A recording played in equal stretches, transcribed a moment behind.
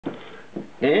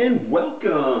And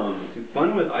welcome to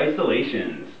Fun with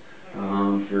Isolations.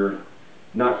 If you're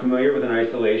not familiar with an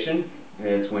isolation,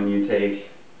 it's when you take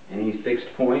any fixed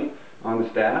point on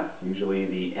the staff, usually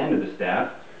the end of the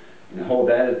staff, and hold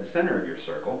that as the center of your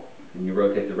circle, and you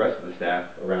rotate the rest of the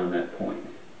staff around that point.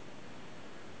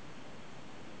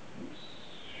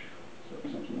 So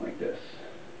something like this.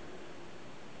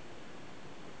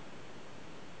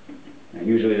 Now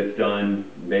usually it's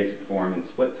done in basic form in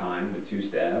split time with two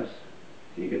staves.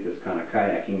 So you get this kind of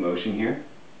kayaking motion here.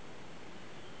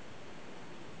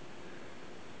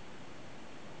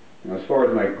 Now as far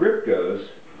as my grip goes,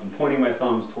 I'm pointing my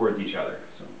thumbs towards each other.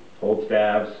 So hold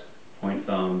staves, point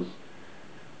thumbs,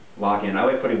 lock in. I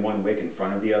like putting one wick in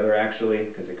front of the other actually,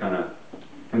 because it kind of,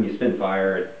 when you spin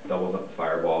fire, it doubles up the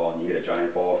fireball and you get a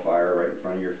giant ball of fire right in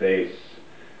front of your face.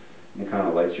 And it kind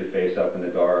of lights your face up in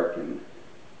the dark, and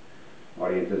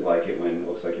audiences like it when it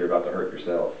looks like you're about to hurt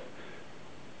yourself.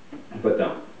 But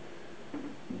don't.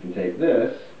 You can take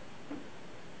this,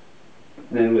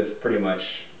 and then with pretty much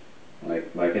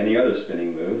like any other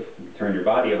spinning move, you turn your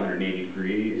body 180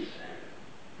 degrees.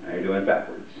 Now you're doing it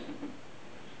backwards.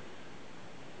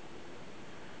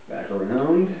 Back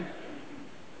around,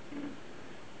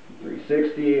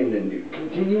 360, and then do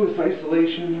continuous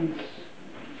isolations.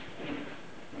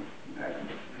 Back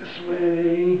this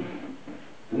way.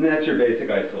 And that's your basic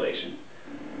isolation.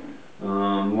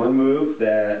 One move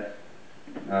that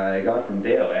I got from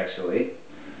Dale actually,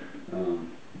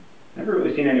 never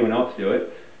really seen anyone else do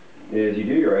it, is you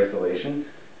do your isolation,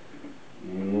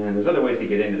 and there's other ways to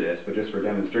get into this, but just for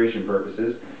demonstration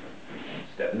purposes,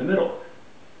 step in the middle.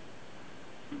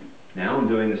 Now I'm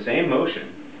doing the same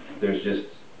motion, there's just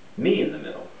me in the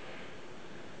middle.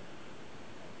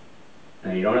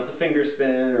 And you don't have to finger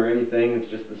spin or anything,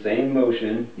 it's just the same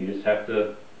motion, you just have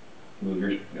to move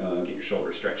your, get your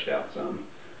shoulders stretched out some.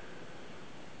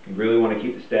 You really want to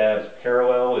keep the stabs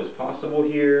parallel as possible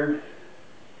here,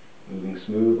 moving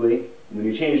smoothly. And when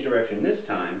you change direction this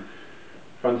time,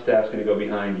 front staff's going to go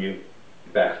behind you,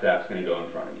 back staff's going to go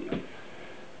in front of you.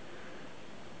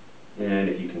 And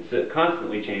if you can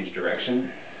constantly change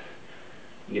direction,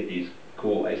 you get these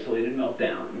cool isolated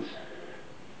meltdowns.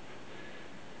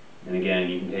 And again,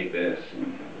 you can take this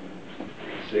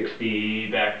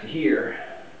 60 back to here.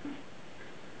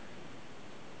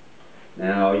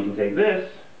 Now you can take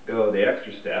this, go the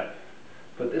extra step,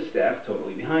 put this staff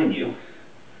totally behind you.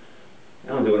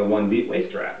 Now I'm doing a one beat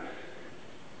waist wrap.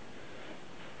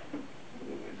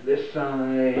 It's this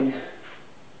side,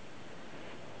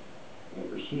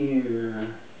 over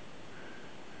here.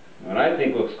 What I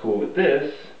think looks cool with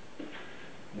this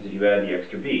is if you add the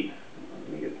extra beat.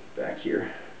 Let me get back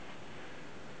here.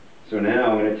 So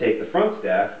now I'm going to take the front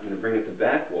staff, I'm going to bring it to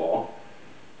back wall,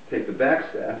 take the back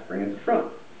staff, bring it to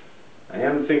front. I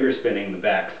am finger spinning the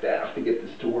back staff to get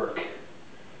this to work,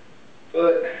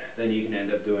 but then you can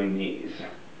end up doing these.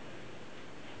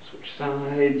 Switch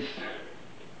sides.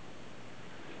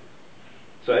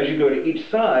 So as you go to each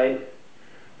side,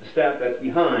 the staff that's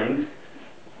behind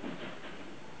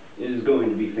is going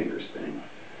to be finger spinning.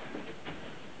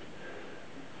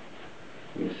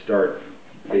 You can start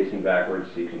facing backwards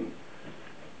so you can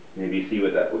maybe see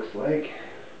what that looks like.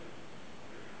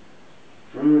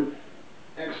 Front,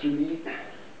 extra beat.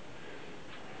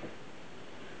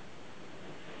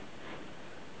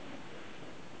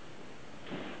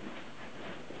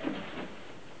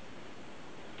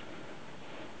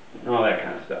 And all that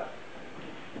kind of stuff.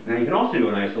 Now you can also do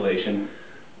an isolation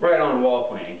right on wall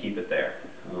plane and keep it there.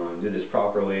 Do this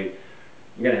properly,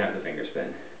 you're going to have to finger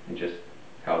spin. It's just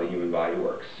how the human body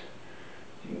works.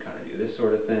 You can kind of do this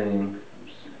sort of thing.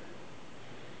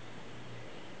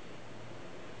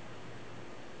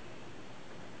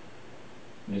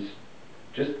 Oops.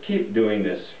 Just keep doing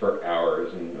this for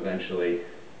hours, and eventually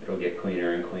it'll get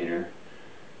cleaner and cleaner.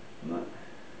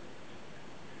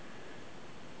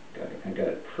 I got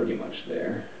it pretty much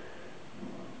there.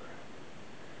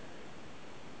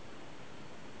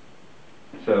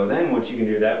 So then once you can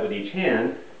do that with each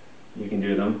hand, you can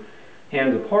do them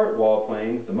hands apart wall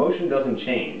plane. The motion doesn't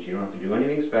change. You don't have to do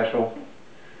anything special.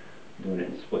 I'm doing it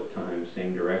in split time,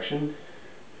 same direction.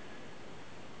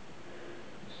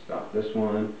 Stop this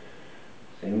one.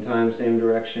 Same time, same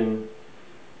direction.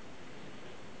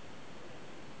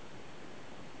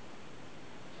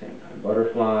 Same time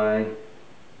butterfly.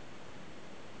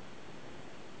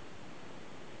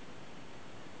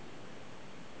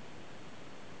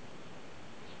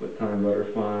 Split time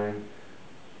butterfly.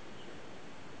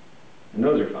 And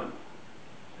those are fun.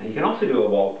 And you can also do a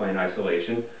wall plane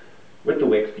isolation with the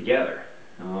wicks together.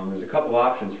 There's a couple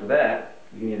options for that.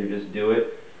 You can either just do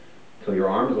it until your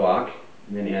arms lock,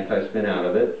 and then anti-spin out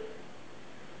of it.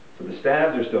 So the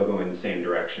stabs are still going the same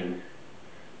direction,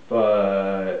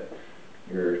 but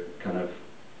you're kind of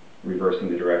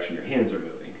reversing the direction your hands are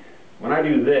moving. When I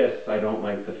do this, I don't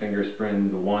like the finger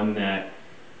spin, the one that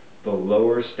the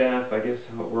lower staff, I guess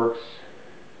how it works.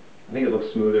 I think it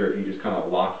looks smoother if you just kind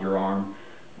of lock your arm.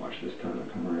 Watch this time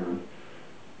I come around.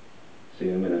 See,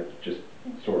 I'm going to just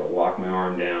sort of lock my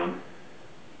arm down.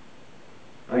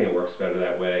 I think it works better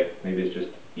that way. Maybe it's just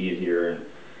easier, and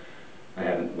I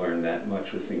haven't learned that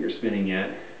much with finger spinning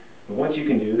yet. But once you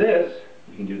can do this,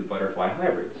 you can do the butterfly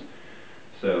hybrids.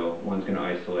 So one's going to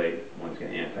isolate, one's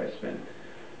going to anti-spin.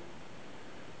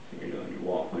 So you're doing your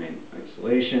wall plane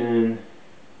isolation,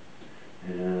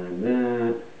 and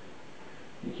that.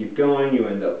 You keep going, you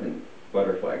end up in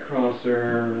butterfly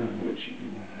crosser, which you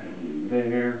can do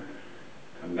there.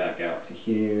 Come back out to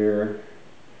here.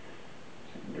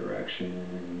 Same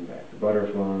direction, back to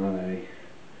butterfly.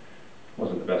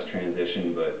 Wasn't the best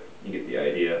transition, but you get the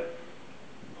idea.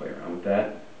 Play around with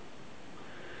that.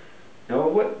 Now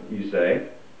what you say,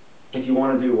 if you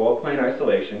want to do wall plane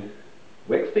isolation,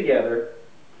 wicks together,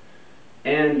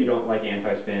 and you don't like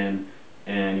anti-spin,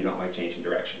 and you don't like changing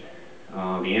direction.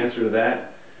 The answer to that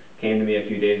came to me a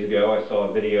few days ago. I saw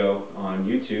a video on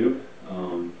YouTube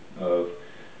of,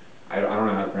 I don't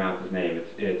know how to pronounce his name.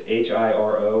 It's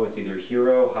H-I-R-O. It's either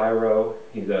Hiro.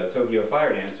 He's a Tokyo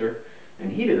fire dancer,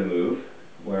 and he did a move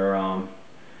where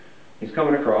he's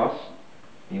coming across,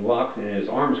 he walks, and his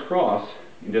arms cross.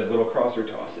 He does little crosser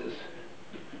tosses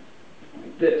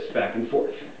like this, back and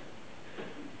forth.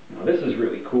 Now this is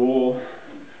really cool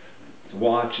to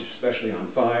watch, especially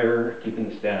on fire, keeping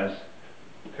the stabs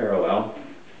parallel.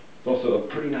 It's also a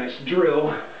pretty nice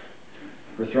drill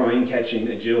for throwing, catching,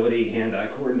 agility,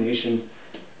 hand-eye coordination.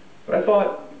 But I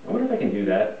thought, I wonder if I can do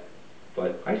that,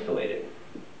 but isolated.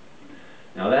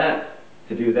 Now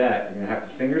to do that, you're going to have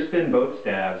to finger spin both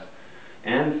stabs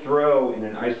and throw in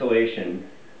an isolation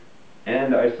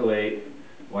and isolate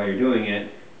while you're doing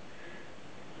it.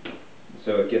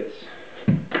 So it gets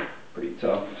pretty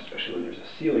tough, especially when there's a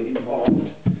ceiling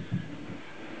involved.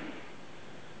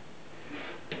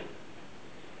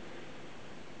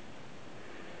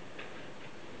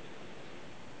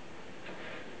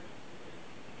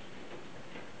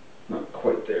 Not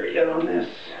quite there yet on this.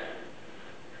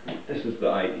 This is the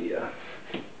idea.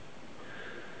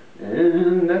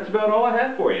 And that's about all I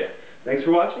have for you. Thanks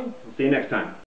for watching. I'll see you next time.